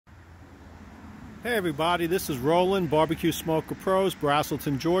Hey everybody, this is Roland, Barbecue Smoker Pros,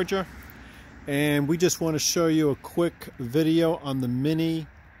 Braselton, Georgia. And we just want to show you a quick video on the Mini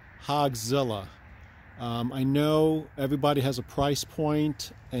Hogzilla. I know everybody has a price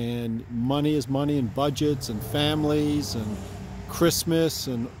point, and money is money, and budgets and families and Christmas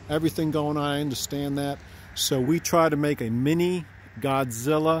and everything going on. I understand that. So we try to make a Mini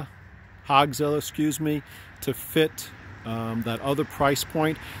Hogzilla, to fit that other price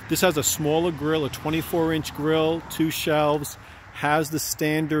point. This has a smaller grill, a 24-inch grill, 2 shelves, has the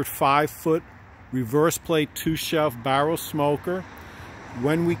standard 5-foot reverse plate 2-shelf barrel smoker.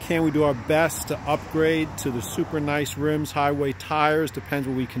 When we can, we do our best to upgrade to the super nice rims, highway tires, depends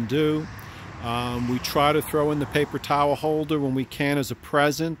what we can do. We try to throw in the paper towel holder when we can as a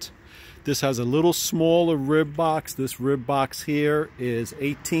present. This has a little smaller rib box. This rib box here is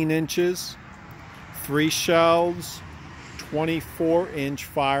 18 inches, 3 shelves, 24-inch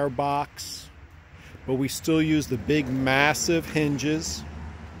firebox, but we still use the big massive hinges.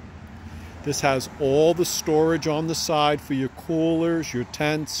 This has all the storage on the side for your coolers, your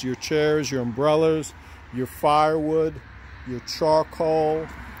tents, your chairs, your umbrellas, your firewood, your charcoal.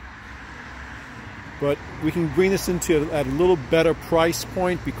 But we can bring this into at a little better price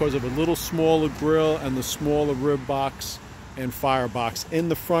point because of a little smaller grill and the smaller rib box and firebox. In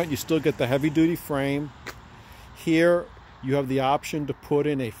the front, you still get the heavy-duty frame. Here, you have the option to put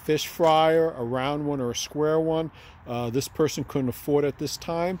in a fish fryer, a round one or a square one. This person couldn't afford it at this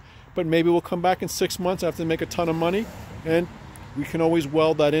time, but maybe we'll come back in 6 months after they make a ton of money, and we can always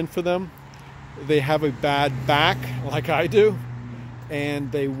weld that in for them. They have a bad back, like I do,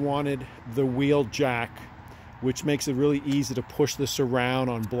 and they wanted the wheel jack, which makes it really easy to push this around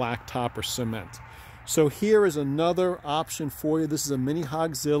on blacktop or cement. So here is another option for you. This is a Mini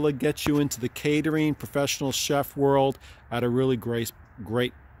Hogzilla, gets you into the catering, professional chef world at a really great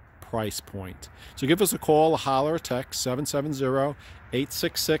price point. So give us a call, a holler, a text,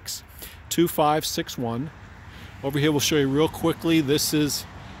 770-866-2561. Over here we'll show you real quickly. This is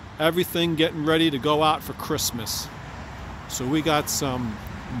everything getting ready to go out for Christmas. So we got some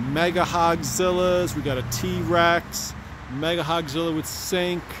Mega Hogzillas, we got a T-Rex, Mega Hogzilla with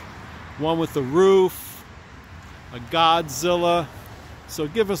sink, one with the roof, a Godzilla. So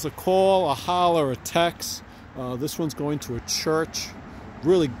give us a call, a holler, a text. This one's going to a church.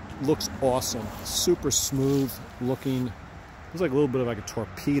 Really looks awesome. Super smooth looking. Looks like a little bit of like a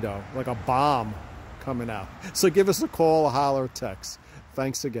torpedo, like a bomb coming out. So give us a call, a holler, a text.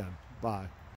 Thanks again. Bye.